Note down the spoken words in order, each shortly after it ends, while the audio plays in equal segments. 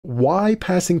why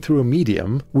passing through a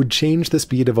medium would change the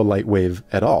speed of a light wave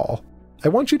at all. I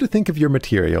want you to think of your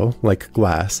material, like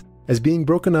glass, as being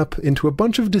broken up into a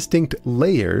bunch of distinct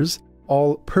layers,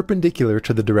 all perpendicular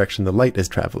to the direction the light is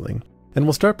traveling. And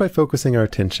we'll start by focusing our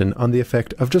attention on the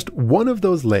effect of just one of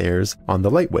those layers on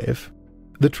the light wave.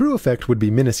 The true effect would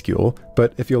be minuscule,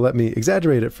 but if you'll let me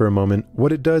exaggerate it for a moment,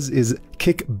 what it does is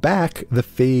kick back the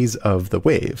phase of the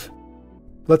wave.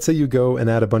 Let's say you go and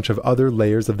add a bunch of other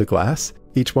layers of the glass,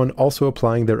 each one also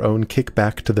applying their own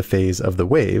kickback to the phase of the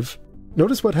wave.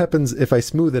 Notice what happens if I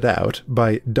smooth it out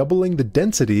by doubling the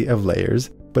density of layers,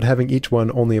 but having each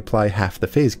one only apply half the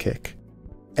phase kick.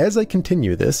 As I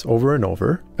continue this over and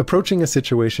over, approaching a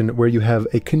situation where you have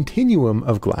a continuum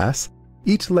of glass,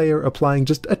 each layer applying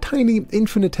just a tiny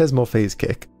infinitesimal phase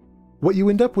kick, what you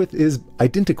end up with is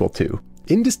identical to,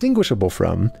 indistinguishable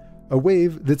from, a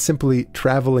wave that's simply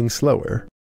traveling slower.